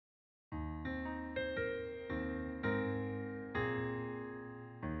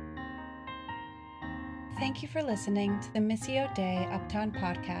Thank you for listening to the Missio Dei Uptown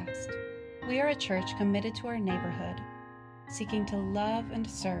podcast. We are a church committed to our neighborhood, seeking to love and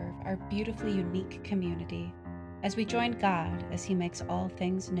serve our beautifully unique community as we join God as He makes all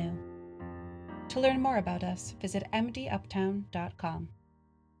things new. To learn more about us, visit mduptown.com.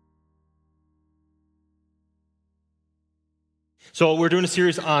 So we're doing a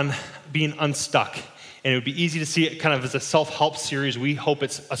series on being unstuck, and it would be easy to see it kind of as a self-help series. We hope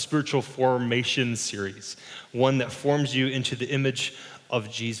it's a spiritual formation series, one that forms you into the image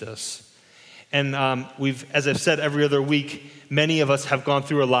of Jesus. And as I've said every other week, many of us have gone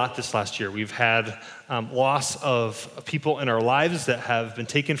through a lot this last year. We've had loss of people in our lives that have been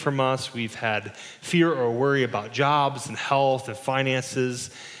taken from us. We've had fear or worry about jobs and health and finances.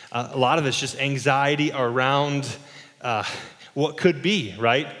 A lot of it's just anxiety around what could be,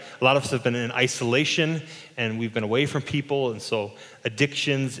 right? A lot of us have been in isolation, and we've been away from people, and so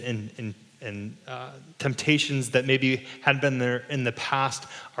addictions and temptations that maybe had been there in the past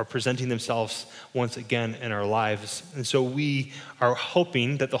are presenting themselves once again in our lives. And so we are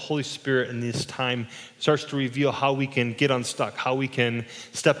hoping that the Holy Spirit in this time starts to reveal how we can get unstuck, how we can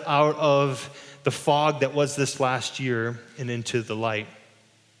step out of the fog that was this last year and into the light.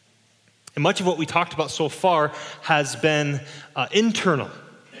 And much of what we talked about so far has been internal.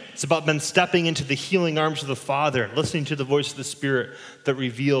 It's about been stepping into the healing arms of the Father and listening to the voice of the Spirit that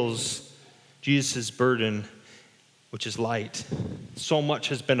reveals Jesus' burden, which is light. So much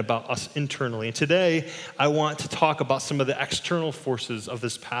has been about us internally. And today, I want to talk about some of the external forces of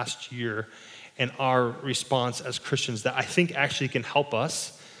this past year and our response as Christians that I think actually can help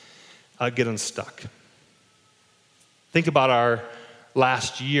us get unstuck. Think about our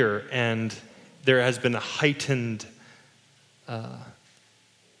last year, and there has been a heightened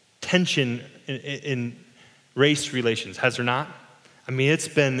tension in race relations, has there not? I mean, it's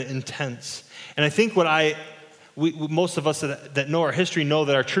been intense. And I think most of us that know our history know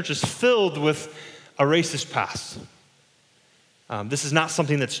that our church is filled with a racist past. This is not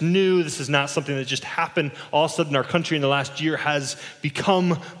something that's new. This is not something that just happened. All of a sudden, our country in the last year has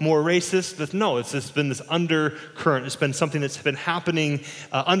become more racist. No, it's just been this undercurrent. It's been something that's been happening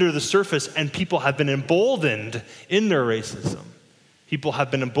under the surface, and people have been emboldened in their racism. People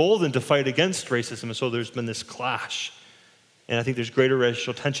have been emboldened to fight against racism, and so there's been this clash. And I think there's greater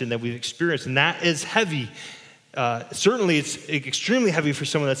racial tension that we've experienced, and that is heavy. Certainly, it's extremely heavy for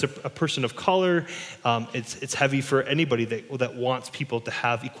someone that's a person of color. It's heavy for anybody that wants people to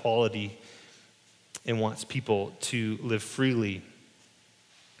have equality and wants people to live freely.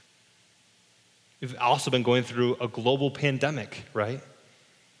 We've also been going through a global pandemic, right?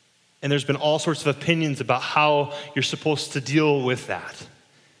 And there's been all sorts of opinions about how you're supposed to deal with that.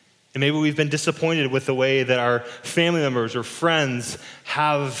 And maybe we've been disappointed with the way that our family members or friends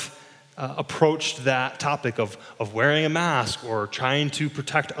have approached that topic of wearing a mask or trying to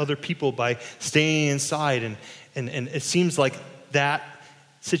protect other people by staying inside. And it seems like that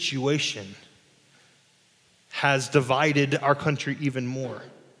situation has divided our country even more.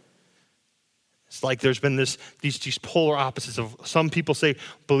 It's like there's been these polar opposites of some people say,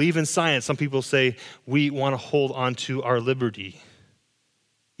 believe in science. Some people say, we want to hold on to our liberty.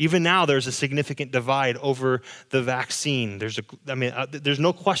 Even now, there's a significant divide over the vaccine. There's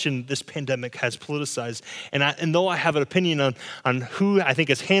no question this pandemic has politicized. And though I have an opinion on who I think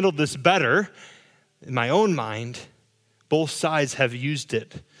has handled this better, in my own mind, both sides have used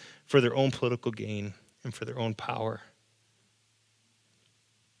it for their own political gain and for their own power.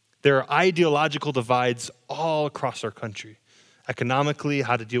 There are ideological divides all across our country. Economically,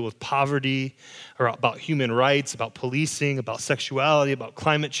 how to deal with poverty, or about human rights, about policing, about sexuality, about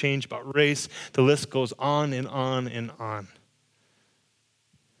climate change, about race. The list goes on and on and on.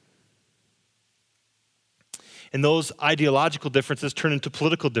 And those ideological differences turn into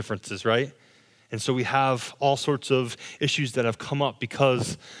political differences, right? And so we have all sorts of issues that have come up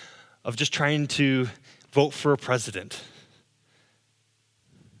because of just trying to vote for a president.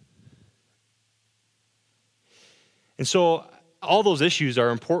 And so all those issues are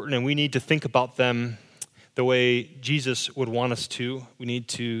important, and we need to think about them the way Jesus would want us to. We need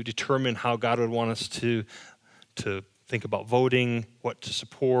to determine how God would want us to think about voting, what to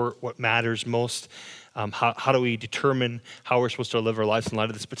support, what matters most. How do we determine how we're supposed to live our lives in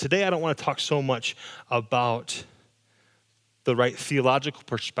light of this? But today I don't want to talk so much about the right theological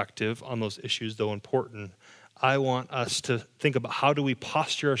perspective on those issues, though important. I want us to think about how do we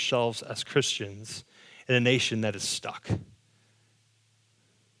posture ourselves as Christians in a nation that is stuck.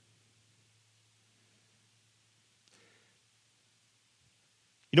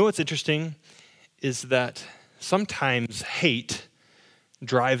 You know what's interesting is that sometimes hate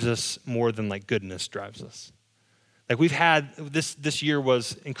drives us more than like goodness drives us. Like we've had, this year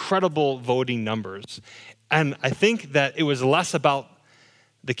was incredible voting numbers. And I think that it was less about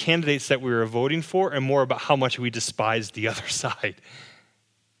the candidates that we were voting for and more about how much we despised the other side.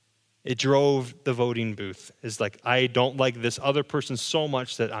 It drove the voting booth. It's like, I don't like this other person so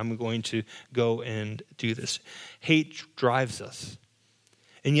much that I'm going to go and do this. Hate drives us.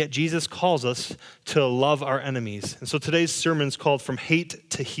 And yet Jesus calls us to love our enemies. And so today's sermon is called From Hate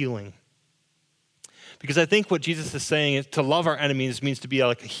to Healing. Because I think what Jesus is saying is to love our enemies means to be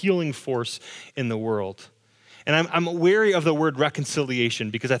like a healing force in the world. And I'm wary of the word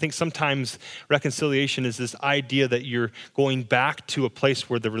reconciliation because I think sometimes reconciliation is this idea that you're going back to a place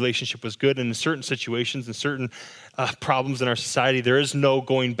where the relationship was good. And in certain situations and certain problems in our society, there is no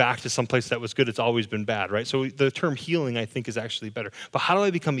going back to some place that was good. It's always been bad, right? So the term healing, I think, is actually better. But how do I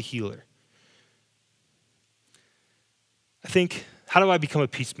become a healer? I think, how do I become a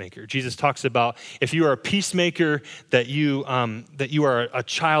peacemaker? Jesus talks about if you are a peacemaker, that you are a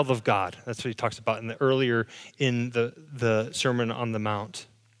child of God. That's what he talks about earlier in the Sermon on the Mount.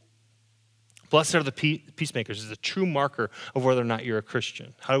 Blessed are the peacemakers is a true marker of whether or not you're a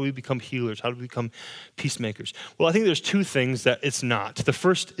Christian. How do we become healers? How do we become peacemakers? Well, I think there's two things that it's not. The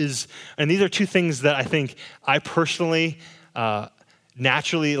first is, and these are two things that I think I personally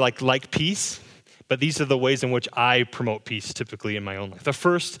naturally like peace. But these are the ways in which I promote peace typically in my own life. The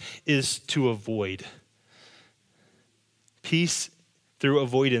first is to avoid. Peace through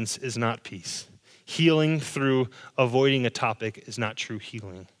avoidance is not peace. Healing through avoiding a topic is not true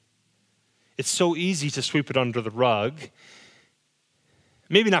healing. It's so easy to sweep it under the rug.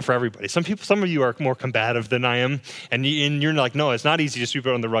 Maybe not for everybody. Some of you are more combative than I am, and you're like, no, it's not easy to sweep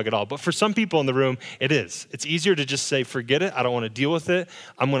it under the rug at all. But for some people in the room, it is. It's easier to just say, forget it. I don't want to deal with it.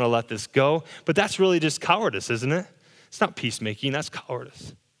 I'm going to let this go. But that's really just cowardice, isn't it? It's not peacemaking. That's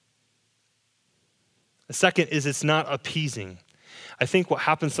cowardice. The second is it's not appeasing. I think what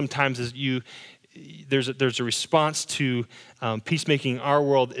happens sometimes is there's a response to peacemaking in our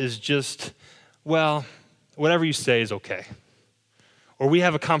world is just, well, whatever you say is okay. Or we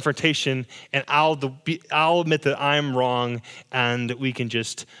have a confrontation, and I'll admit that I'm wrong, and we can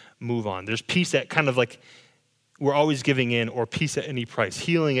just move on. There's peace at kind of like we're always giving in, or peace at any price,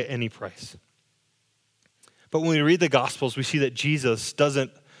 healing at any price. But when we read the Gospels, we see that Jesus doesn't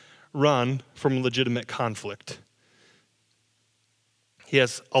run from legitimate conflict. He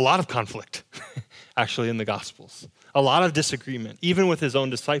has a lot of conflict, actually, in the Gospels. A lot of disagreement, even with his own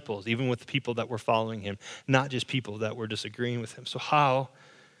disciples, even with the people that were following him, not just people that were disagreeing with him. So how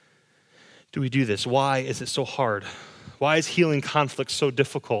do we do this? Why is it so hard? Why is healing conflict so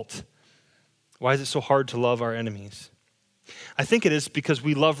difficult? Why is it so hard to love our enemies? I think it is because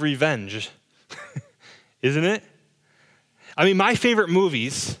we love revenge, isn't it? I mean, my favorite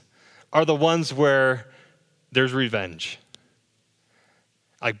movies are the ones where there's revenge,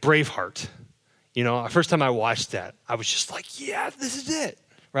 like Braveheart. You know, the first time I watched that, I was just like, yeah, this is it,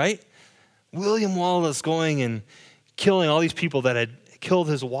 right? William Wallace going and killing all these people that had killed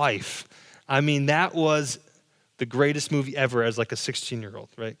his wife. I mean, that was the greatest movie ever as like a 16-year-old,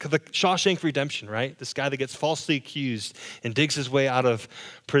 right? The Shawshank Redemption, right? This guy that gets falsely accused and digs his way out of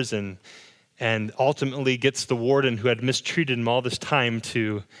prison and ultimately gets the warden who had mistreated him all this time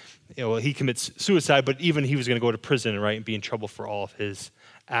to, he commits suicide, but even he was going to go to prison, right, and be in trouble for all of his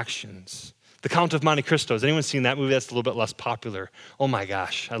actions. The Count of Monte Cristo. Has anyone seen that movie? That's a little bit less popular. Oh my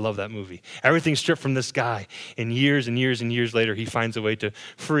gosh, I love that movie. Everything's stripped from this guy. And years and years and years later, he finds a way to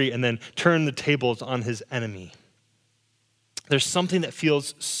free and then turn the tables on his enemy. There's something that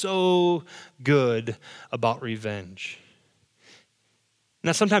feels so good about revenge.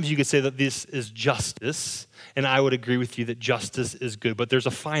 Now, sometimes you could say that this is justice, and I would agree with you that justice is good, but there's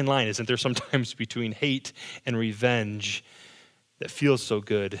a fine line, isn't there, sometimes between hate and revenge that feels so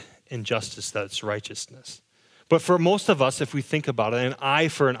good, and justice that's righteousness. But for most of us, if we think about it, an eye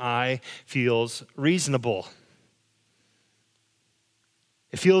for an eye feels reasonable.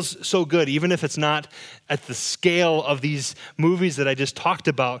 It feels so good, even if it's not at the scale of these movies that I just talked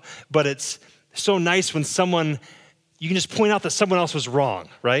about, but it's so nice when you can just point out that someone else was wrong,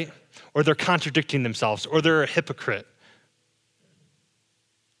 right? Or they're contradicting themselves, or they're a hypocrite.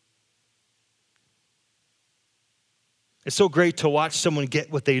 It's so great to watch someone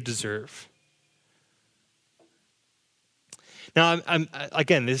get what they deserve. Now,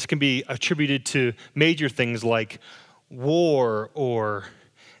 again, this can be attributed to major things like war or,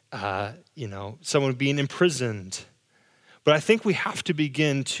 someone being imprisoned. But I think we have to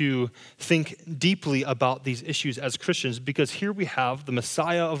begin to think deeply about these issues as Christians, because here we have the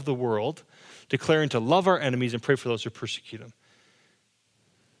Messiah of the world declaring to love our enemies and pray for those who persecute them.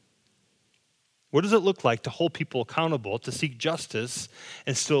 What does it look like to hold people accountable, to seek justice,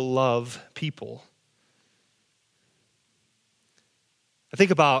 and still love people? I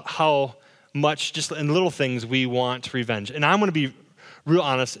think about how much, just in little things, we want revenge. And I'm going to be real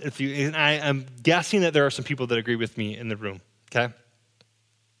honest with you, and I am guessing that there are some people that agree with me in the room, okay?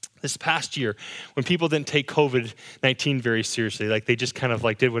 This past year, when people didn't take COVID-19 very seriously, like they just kind of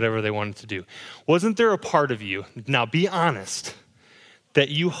like did whatever they wanted to do, wasn't there a part of you, now be honest, that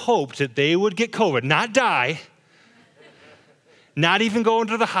you hoped that they would get COVID, not die, not even go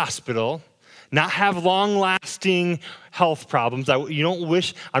into the hospital, not have long-lasting health problems? You don't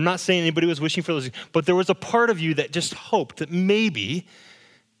wish, I'm not saying anybody was wishing for those, but there was a part of you that just hoped that maybe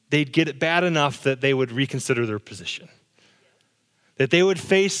they'd get it bad enough that they would reconsider their position, that they would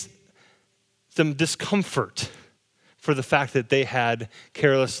face some discomfort for the fact that they had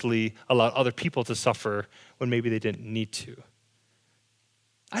carelessly allowed other people to suffer when maybe they didn't need to.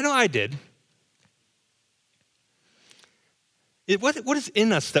 I know I did. What is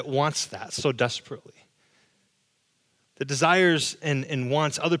in us that wants that so desperately? That desires and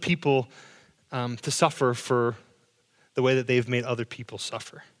wants other people to suffer for the way that they've made other people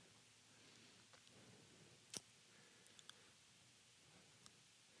suffer.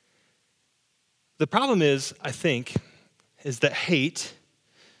 The problem is, I think, is that hate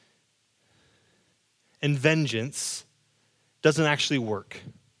and vengeance doesn't actually work.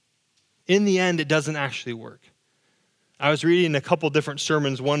 In the end, it doesn't actually work. I was reading a couple different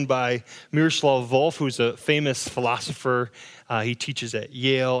sermons, one by Miroslav Volf, who's a famous philosopher. He teaches at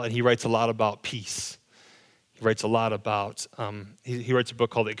Yale, and he writes a lot about peace. He writes a lot about, he writes a book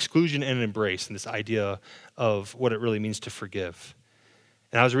called Exclusion and Embrace, and this idea of what it really means to forgive.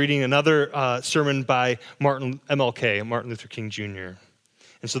 And I was reading another sermon by MLK, Martin Luther King Jr.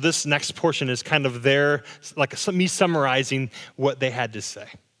 And so this next portion is kind of me summarizing what they had to say.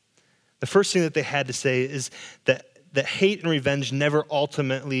 The first thing that they had to say is that hate and revenge never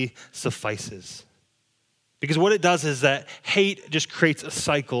ultimately suffices. Because what it does is that hate just creates a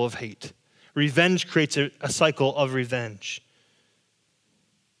cycle of hate. Revenge creates a cycle of revenge.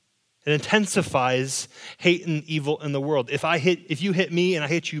 It intensifies hate and evil in the world. If you hit me and I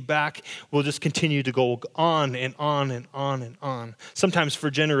hit you back, we'll just continue to go on and on and on and on. Sometimes for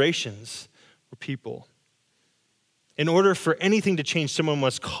generations or people. In order for anything to change, someone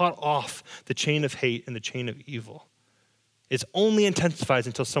must cut off the chain of hate and the chain of evil. It only intensifies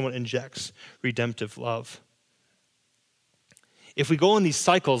until someone injects redemptive love. If we go in these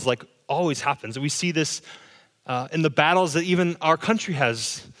cycles, like always happens, we see this in the battles that even our country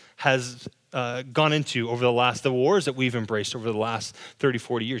has gone into over the wars that we've embraced over the last 30,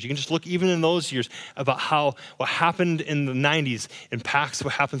 40 years. You can just look even in those years about how what happened in the 90s impacts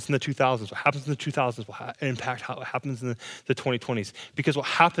what happens in the 2000s. What happens in the 2000s will impact how it happens in the 2020s. Because what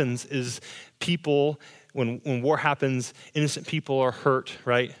happens is people, when war happens, innocent people are hurt,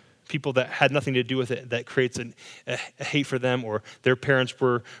 right? People that had nothing to do with it, that creates a hate for them, or their parents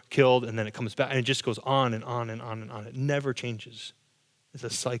were killed, and then it comes back, and it just goes on and on and on and on. It never changes. It's a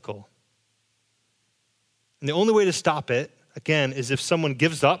cycle. And the only way to stop it, again, is if someone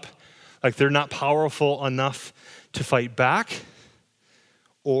gives up, like they're not powerful enough to fight back,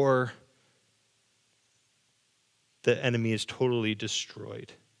 or the enemy is totally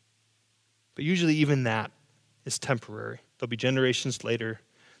destroyed. But usually even that is temporary. There'll be generations later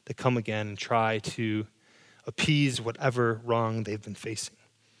that come again and try to appease whatever wrong they've been facing.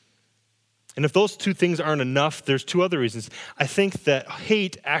 And if those two things aren't enough, there's two other reasons. I think that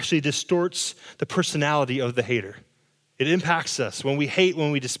hate actually distorts the personality of the hater. It impacts us. When we hate,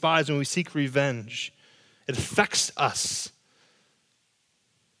 when we despise, when we seek revenge, it affects us.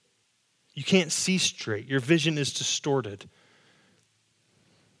 You can't see straight. Your vision is distorted.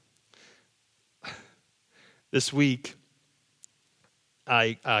 This week,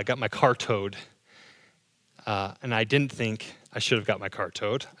 I got my car towed, and I didn't think I should have got my car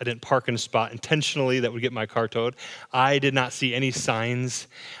towed. I didn't park in a spot intentionally that would get my car towed. I did not see any signs.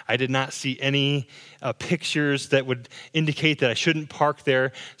 I did not see any pictures that would indicate that I shouldn't park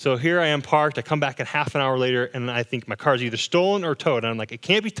there. So here I am parked. I come back in half an hour later, and I think my car's either stolen or towed. And I'm like, it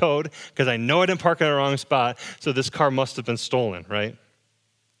can't be towed because I know I didn't park in the wrong spot, so this car must have been stolen, right?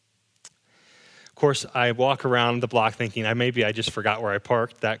 Of course, I walk around the block thinking, maybe I just forgot where I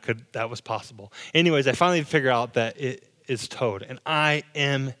parked. That was possible. Anyways, I finally figure out that it is towed, and I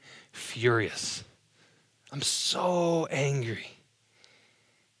am furious. I'm so angry.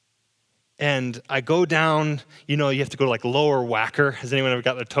 And I go down, you have to go to like lower whacker. Has anyone ever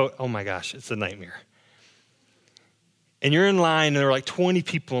got their tow? Oh my gosh, it's a nightmare. And you're in line, and there are like 20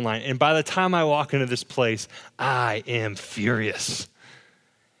 people in line. And by the time I walk into this place, I am furious.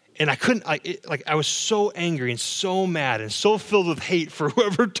 And I was so angry and so mad and so filled with hate for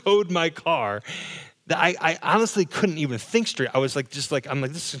whoever towed my car that I honestly couldn't even think straight. I was this is going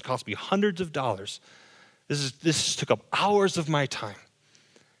to cost me hundreds of dollars. This took up hours of my time.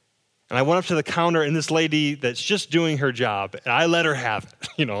 And I went up to the counter, and this lady that's just doing her job, and I let her have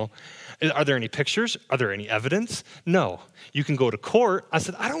it, Are there any pictures? Are there any evidence? No. You can go to court. I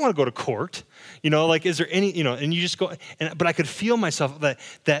said, I don't want to go to court. Is there any, and you just go, but I could feel myself that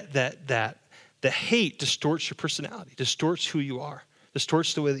the hate distorts your personality, distorts who you are,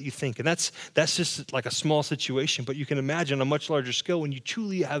 distorts the way that you think. And that's just like a small situation, but you can imagine on a much larger scale when you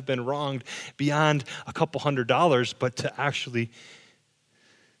truly have been wronged beyond a couple $100s, but to actually,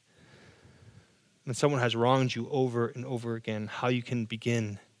 when someone has wronged you over and over again, how you can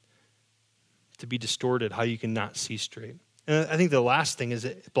begin to be distorted, how you can not see straight. And I think the last thing is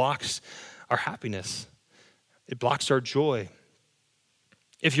it blocks our happiness. It blocks our joy.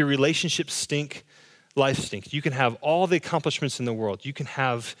 If your relationships stink, life stinks. You can have all the accomplishments in the world. You can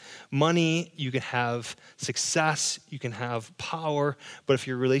have money, you can have success, you can have power, but if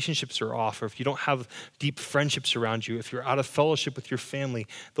your relationships are off, or if you don't have deep friendships around you, if you're out of fellowship with your family,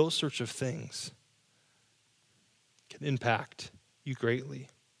 those sorts of things can impact you greatly.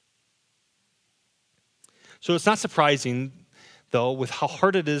 So it's not surprising, though, with how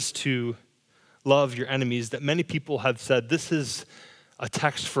hard it is to love your enemies, that many people have said this is a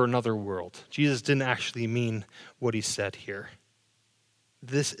text for another world. Jesus didn't actually mean what he said here.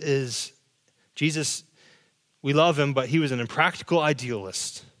 This is Jesus. We love him, but he was an impractical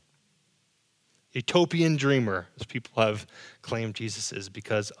idealist, utopian dreamer, as people have claimed Jesus is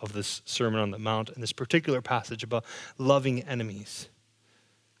because of this Sermon on the Mount and this particular passage about loving enemies.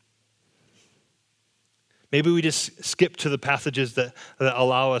 Maybe we just skip to the passages that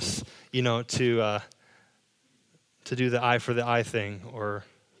allow us, to do the eye for the eye thing or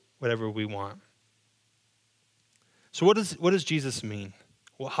whatever we want. So what does Jesus mean?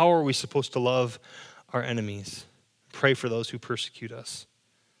 Well, how are we supposed to love our enemies? Pray for those who persecute us.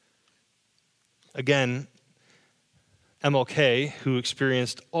 Again, MLK, who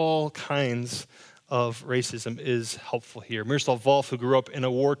experienced all kinds of racism, is helpful here. Miroslav Volf, who grew up in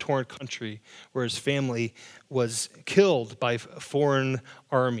a war-torn country where his family was killed by foreign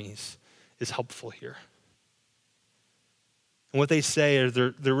armies, is helpful here. And what they say is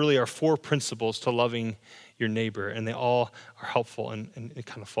there really are 4 principles to loving your neighbor, and they all are helpful and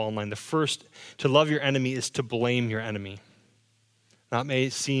kind of fall in line. The first, to love your enemy, is to blame your enemy. That may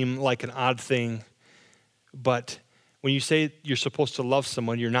seem like an odd thing, but when you say you're supposed to love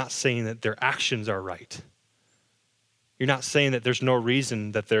someone, you're not saying that their actions are right. You're not saying that there's no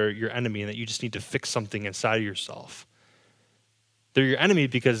reason that they're your enemy and that you just need to fix something inside of yourself. They're your enemy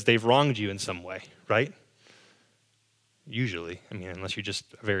because they've wronged you in some way, right? Usually. Unless you're just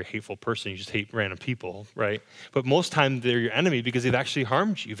a very hateful person, you just hate random people, right? But most times they're your enemy because they've actually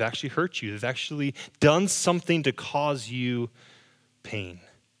harmed you, they've actually hurt you, they've actually done something to cause you pain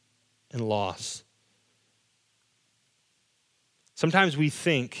and loss. Sometimes we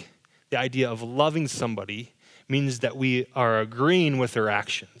think the idea of loving somebody means that we are agreeing with their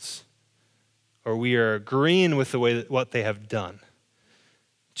actions, or we are agreeing with the way that what they have done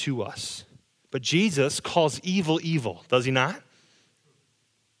to us. But Jesus calls evil, evil, does he not?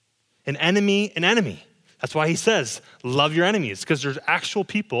 An enemy, an enemy. That's why he says, love your enemies, because there's actual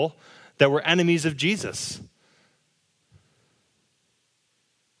people that were enemies of Jesus.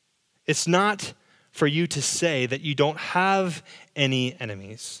 It's not for you to say that you don't have any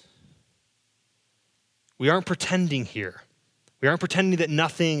enemies. We aren't pretending here. We aren't pretending that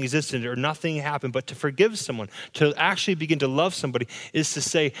nothing existed or nothing happened, but to forgive someone, to actually begin to love somebody, is to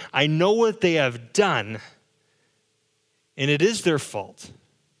say, I know what they have done, and it is their fault.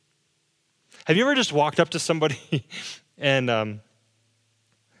 Have you ever just walked up to somebody and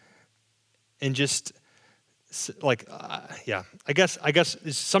just I guess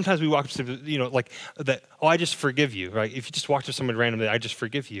sometimes we walk up to, that, I just forgive you, right? If you just walk to someone randomly, I just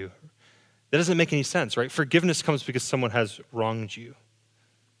forgive you. That doesn't make any sense, right? Forgiveness comes because someone has wronged you.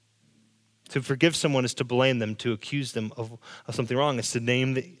 To forgive someone is to blame them, to accuse them of something wrong. It's to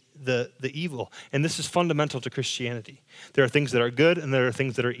name the evil. And this is fundamental to Christianity. There are things that are good and there are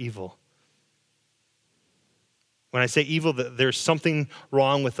things that are evil. When I say evil, there's something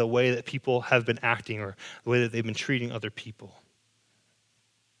wrong with the way that people have been acting or the way that they've been treating other people.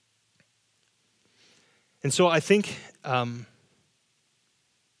 And so I think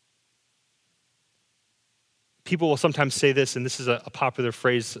people will sometimes say this, and this is a popular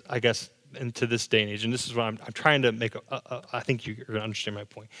phrase, I guess, into this day and age, and this is what I'm trying to make, I think you're going to understand my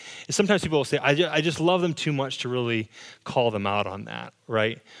point, is sometimes people will say, I just love them too much to really call them out on that,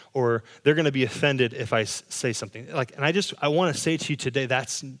 right? Or they're going to be offended if I say something. And I want to say to you today,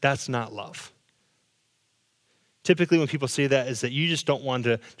 that's not love. Typically when people say that is that you just don't want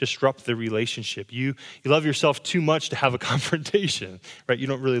to disrupt the relationship. You love yourself too much to have a confrontation, right? You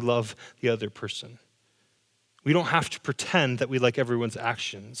don't really love the other person. We don't have to pretend that we like everyone's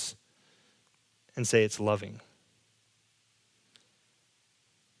actions and say it's loving.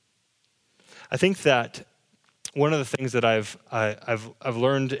 I think that one of the things that I've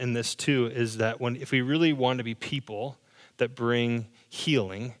learned in this too is that if we really want to be people that bring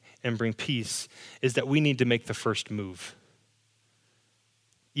healing and bring peace, is that we need to make the first move,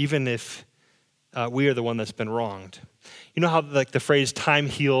 even if we are the one that's been wronged. You know how the phrase "time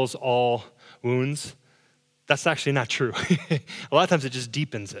heals all wounds"? That's actually not true. A lot of times it just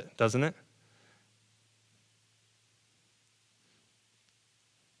deepens it, doesn't it?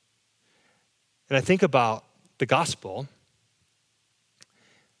 And I think about the gospel,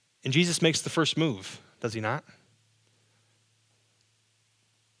 and Jesus makes the first move, does he not?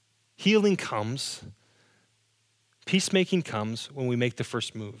 Healing comes, peacemaking comes when we make the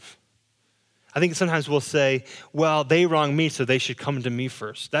first move. I think sometimes we'll say, well, they wronged me, so they should come to me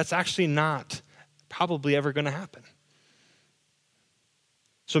first. That's actually not probably ever going to happen.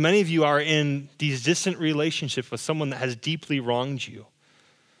 So many of you are in these distant relationships with someone that has deeply wronged you.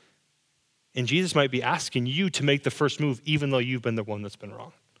 And Jesus might be asking you to make the first move, even though you've been the one that's been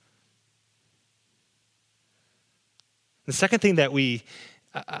wrong. The second thing that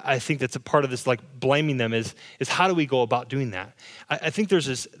I think that's a part of this, blaming them, is how do we go about doing that? I think there's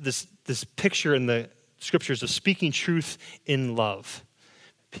this picture in the scriptures of speaking truth in love.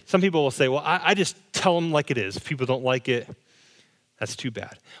 Some people will say, well, I just tell them like it is. If people don't like it, that's too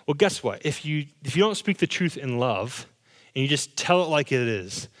bad. Well, guess what? If you don't speak the truth in love and you just tell it like it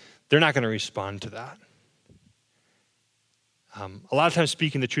is, they're not going to respond to that. A lot of times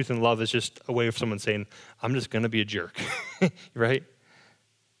speaking the truth in love is just a way of someone saying, I'm just going to be a jerk, right?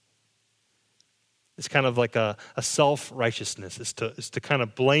 It's kind of like a self-righteousness, is to kind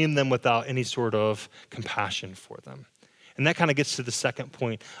of blame them without any sort of compassion for them. And that kind of gets to the second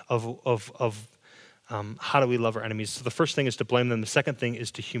point of how do we love our enemies. So the first thing is to blame them. The second thing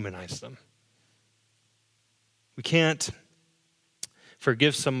is to humanize them. We can't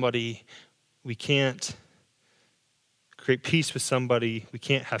forgive somebody. We can't create peace with somebody. We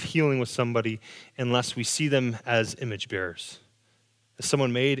can't have healing with somebody unless we see them as image bearers, as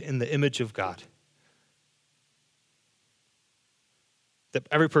someone made in the image of God. That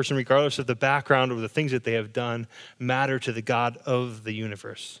every person, regardless of the background or the things that they have done, matter to the God of the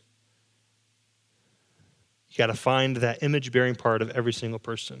universe. You got to find that image-bearing part of every single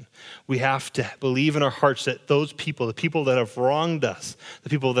person. We have to believe in our hearts that those people, the people that have wronged us, the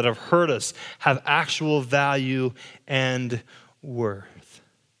people that have hurt us, have actual value and worth.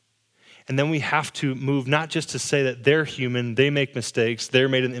 And then we have to move not just to say that they're human, they make mistakes, they're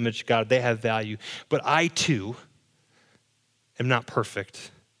made in the image of God, they have value, but I too am not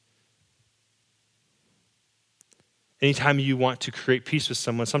perfect. Anytime you want to create peace with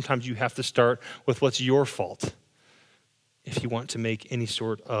someone, sometimes you have to start with what's your fault if you want to make any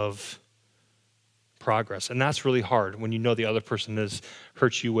sort of progress. And that's really hard when you know the other person has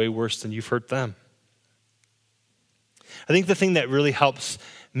hurt you way worse than you've hurt them. I think the thing that really helps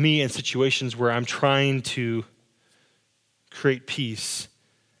me in situations where I'm trying to create peace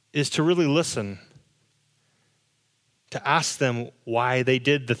is to really listen, to ask them why they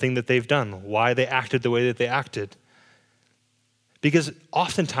did the thing that they've done, why they acted the way that they acted. Because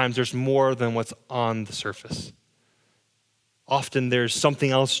oftentimes there's more than what's on the surface. Often there's something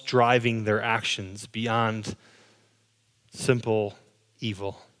else driving their actions beyond simple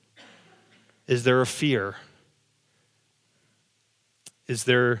evil. Is there a fear? Is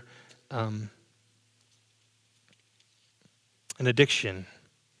there an addiction?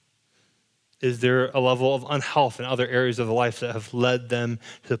 Is there a level of unhealth in other areas of the life that have led them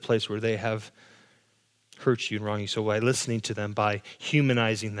to the place where they have hurt you and wronged you? So by listening to them, by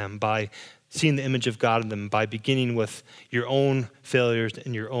humanizing them, by seeing the image of God in them, by beginning with your own failures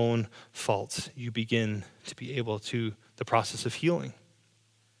and your own faults, you begin to be able to the process of healing.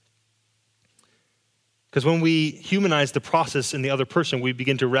 Because when we humanize the process in the other person, we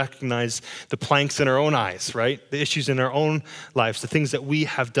begin to recognize the planks in our own eyes, right? The issues in our own lives, the things that we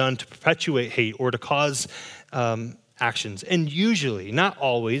have done to perpetuate hate or to cause actions. And usually, not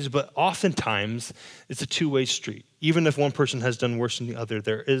always, but oftentimes, it's a two-way street. Even if one person has done worse than the other,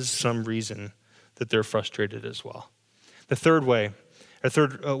 there is some reason that they're frustrated as well. The third way A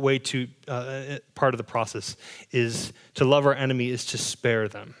third way to, part of the process is to love our enemy is to spare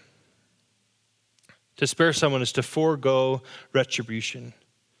them. To spare someone is to forego retribution.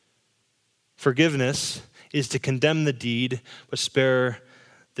 Forgiveness is to condemn the deed, but spare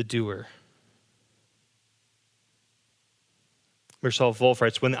the doer. Miroslav Volf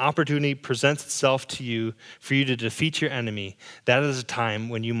writes, when the opportunity presents itself to you for you to defeat your enemy, that is a time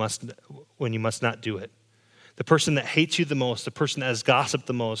when you must not do it. The person that hates you the most, the person that has gossiped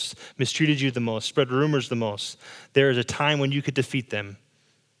the most, mistreated you the most, spread rumors the most, there is a time when you could defeat them,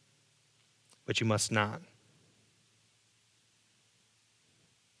 but you must not.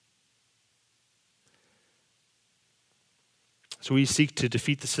 So we seek to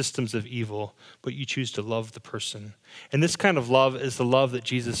defeat the systems of evil, but you choose to love the person. And this kind of love is the love that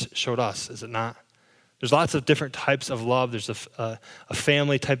Jesus showed us, is it not? There's lots of different types of love. There's a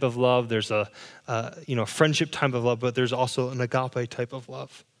family type of love. There's a friendship type of love, but there's also an agape type of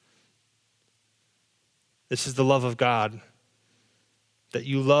love. This is the love of God, that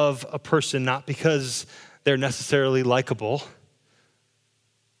you love a person not because they're necessarily likable,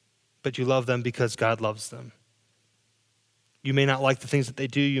 but you love them because God loves them. You may not like the things that they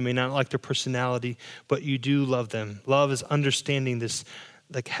do. You may not like their personality, but you do love them. Love is understanding this,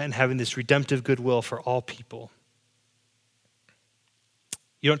 and having this redemptive goodwill for all people.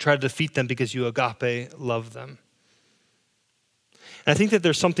 You don't try to defeat them because you agape love them. And I think that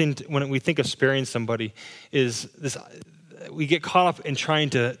there's something, when we think of sparing somebody, is this: we get caught up in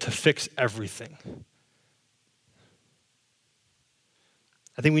trying to fix everything.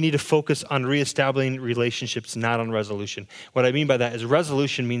 I think we need to focus on reestablishing relationships, not on resolution. What I mean by that is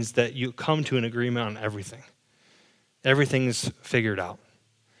resolution means that you come to an agreement on everything. Everything's figured out.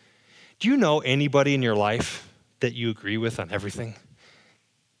 Do you know anybody in your life that you agree with on everything?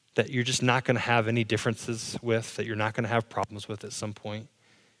 That you're just not going to have any differences with, that you're not going to have problems with at some point?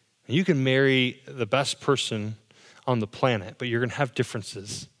 And you can marry the best person on the planet, but you're going to have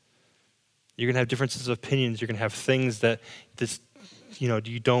differences. You're going to have differences of opinions. You're going to have things that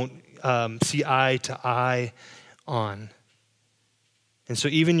you don't see eye to eye on. And so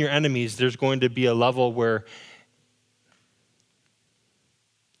even your enemies, there's going to be a level where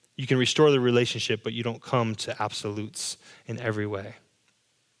you can restore the relationship, but you don't come to absolutes in every way.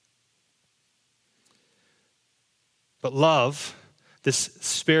 But love, this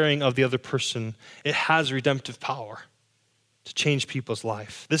sparing of the other person, it has redemptive power to change people's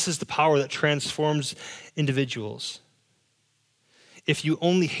life. This is the power that transforms individuals. If you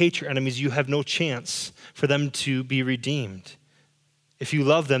only hate your enemies, you have no chance for them to be redeemed. If you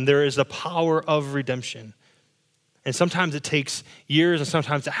love them, there is a power of redemption. And sometimes it takes years, and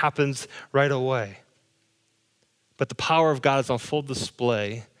sometimes it happens right away. But the power of God is on full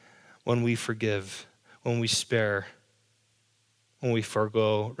display when we forgive, when we spare, when we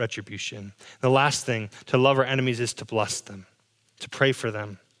forego retribution. The last thing, to love our enemies, is to bless them, to pray for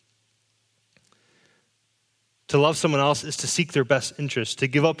them. To love someone else is to seek their best interest, to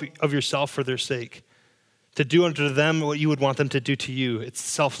give up of yourself for their sake, to do unto them what you would want them to do to you. It's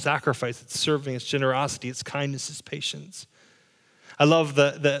self-sacrifice, it's serving, it's generosity, it's kindness, it's patience. I love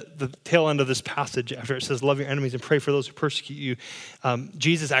the tail end of this passage after it says, love your enemies and pray for those who persecute you.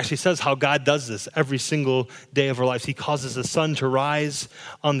 Jesus actually says how God does this every single day of our lives. He causes the sun to rise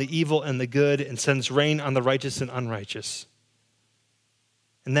on the evil and the good and sends rain on the righteous and unrighteous.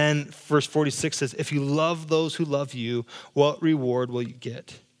 And then verse 46 says, if you love those who love you, what reward will you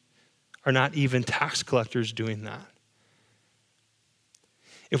get? Are not even tax collectors doing that?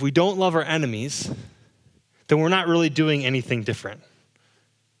 If we don't love our enemies, then we're not really doing anything different,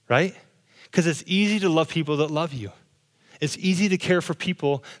 right? Because it's easy to love people that love you. It's easy to care for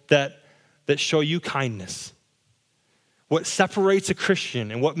people that show you kindness. What separates a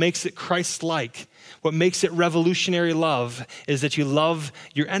Christian and what makes it Christ-like, what makes it revolutionary love, is that you love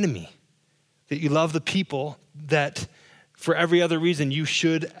your enemy, that you love the people that for every other reason you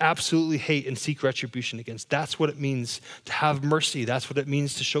should absolutely hate and seek retribution against. That's what it means to have mercy. That's what it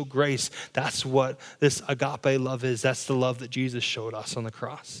means to show grace. That's what this agape love is. That's the love that Jesus showed us on the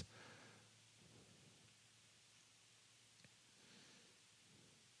cross.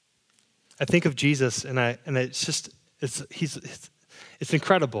 I think of Jesus, and it's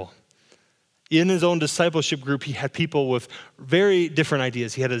incredible. In his own discipleship group, he had people with very different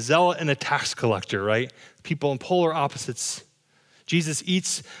ideas. He had a zealot and a tax collector, right? People in polar opposites. Jesus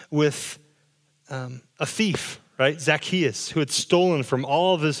eats with a thief, right? Zacchaeus, who had stolen from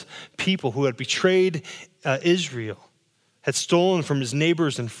all of his people, who had betrayed Israel, had stolen from his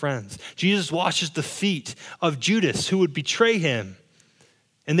neighbors and friends. Jesus washes the feet of Judas, who would betray him,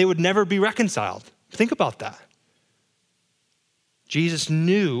 and they would never be reconciled. Think about that. Jesus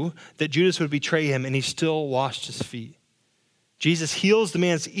knew that Judas would betray him, and he still washed his feet. Jesus heals the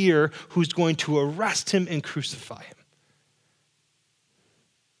man's ear who's going to arrest him and crucify him.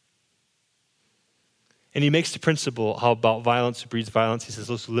 And he makes the principle how about violence breeds violence. He says,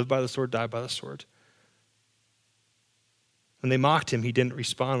 those who live by the sword die by the sword. When they mocked him, he didn't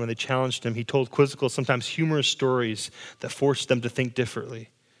respond. When they challenged him, he told quizzical, sometimes humorous stories that forced them to think differently.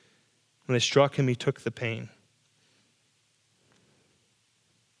 When they struck him, he took the pain.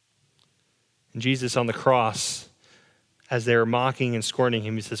 And Jesus on the cross, as they were mocking and scorning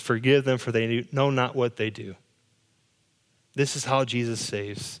him, he says, forgive them, for they know not what they do. This is how Jesus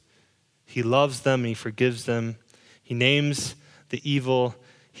saves. He loves them and he forgives them. He names the evil.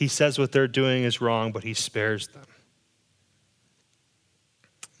 He says what they're doing is wrong, but he spares them.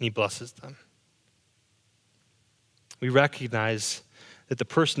 And he blesses them. We recognize that the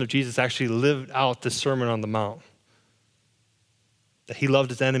person of Jesus actually lived out the Sermon on the Mount. That he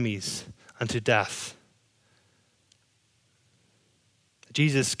loved his enemies unto death.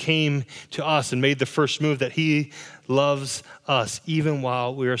 Jesus came to us and made the first move that he loves us even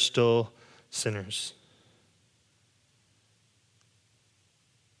while we are still sinners.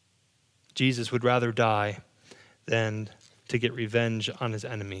 Jesus would rather die than to get revenge on his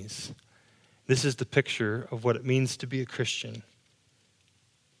enemies. This is the picture of what it means to be a Christian.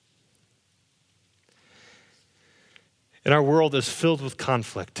 And our world is filled with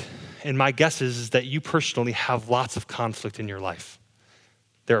conflict. And my guess is that you personally have lots of conflict in your life.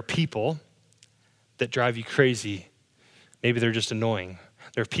 There are people that drive you crazy. Maybe they're just annoying.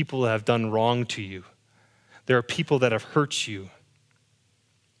 There are people that have done wrong to you. There are people that have hurt you.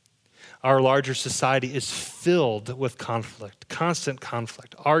 Our larger society is filled with conflict, constant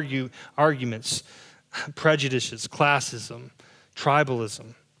conflict, arguments, prejudices, classism,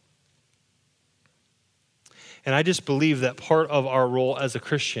 tribalism. And I just believe that part of our role as a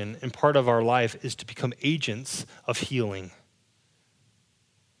Christian and part of our life is to become agents of healing.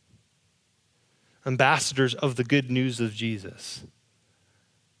 Ambassadors of the good news of Jesus.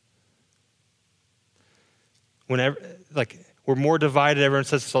 Whenever, we're more divided, everyone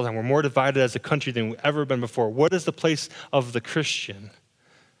says this all the time, we're more divided as a country than we've ever been before. What is the place of the Christian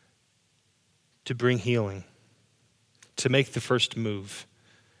to bring healing, to make the first move?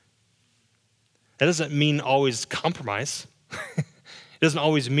 That doesn't mean always compromise. It doesn't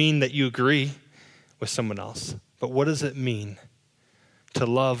always mean that you agree with someone else. But what does it mean to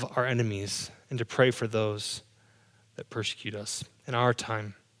love our enemies and to pray for those that persecute us in our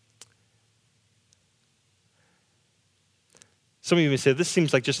time? Some of you may say, this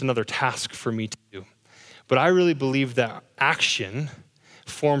seems like just another task for me to do. But I really believe that action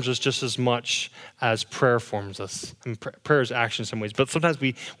forms us just as much as prayer forms us. I mean, prayer is action in some ways. But sometimes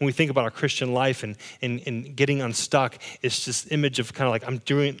when we think about our Christian life and getting unstuck, it's this image of kind of like, I'm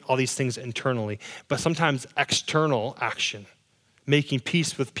doing all these things internally. But sometimes external action, making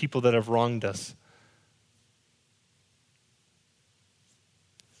peace with people that have wronged us,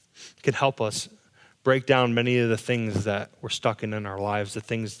 can help us break down many of the things that we're stuck in our lives, the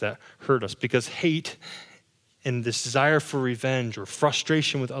things that hurt us. Because hate and this desire for revenge or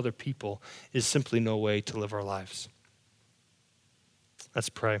frustration with other people is simply no way to live our lives. Let's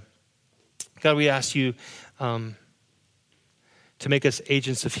pray. God, we ask you to make us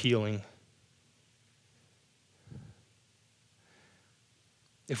agents of healing.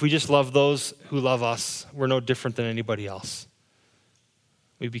 If we just love those who love us, we're no different than anybody else.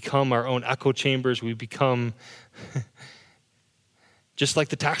 We become our own echo chambers. We become just like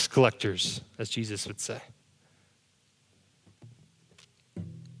the tax collectors, as Jesus would say.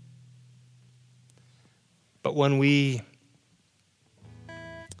 But when we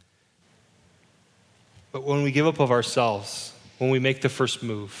give up of ourselves, when we make the first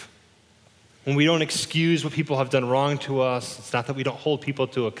move, when we don't excuse what people have done wrong to us, it's not that we don't hold people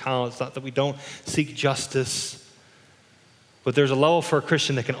to account, it's not that we don't seek justice, but there's a level for a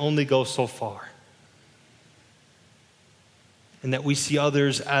Christian that can only go so far. And that we see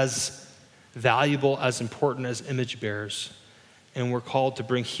others as valuable, as important as image bearers, and we're called to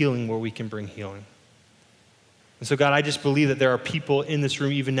bring healing where we can bring healing. And so, God, I just believe that there are people in this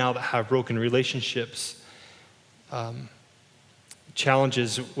room even now that have broken relationships,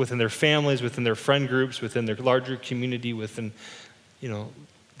 challenges within their families, within their friend groups, within their larger community, within,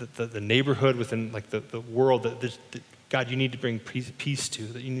 the neighborhood, within the world that God, you need to bring peace to,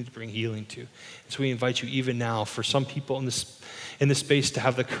 that you need to bring healing to. And so we invite you even now for some people in this space to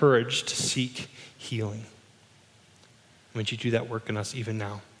have the courage to seek healing. Would you do that work in us even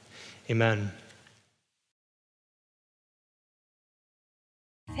now? Amen.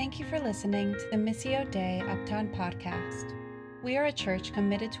 Thank you for listening to the Missio Dei Uptown podcast. We are a church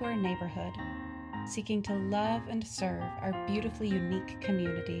committed to our neighborhood, seeking to love and serve our beautifully unique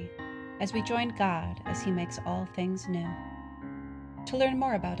community as we join God as He makes all things new. To learn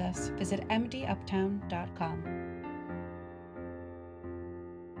more about us, visit mduptown.com.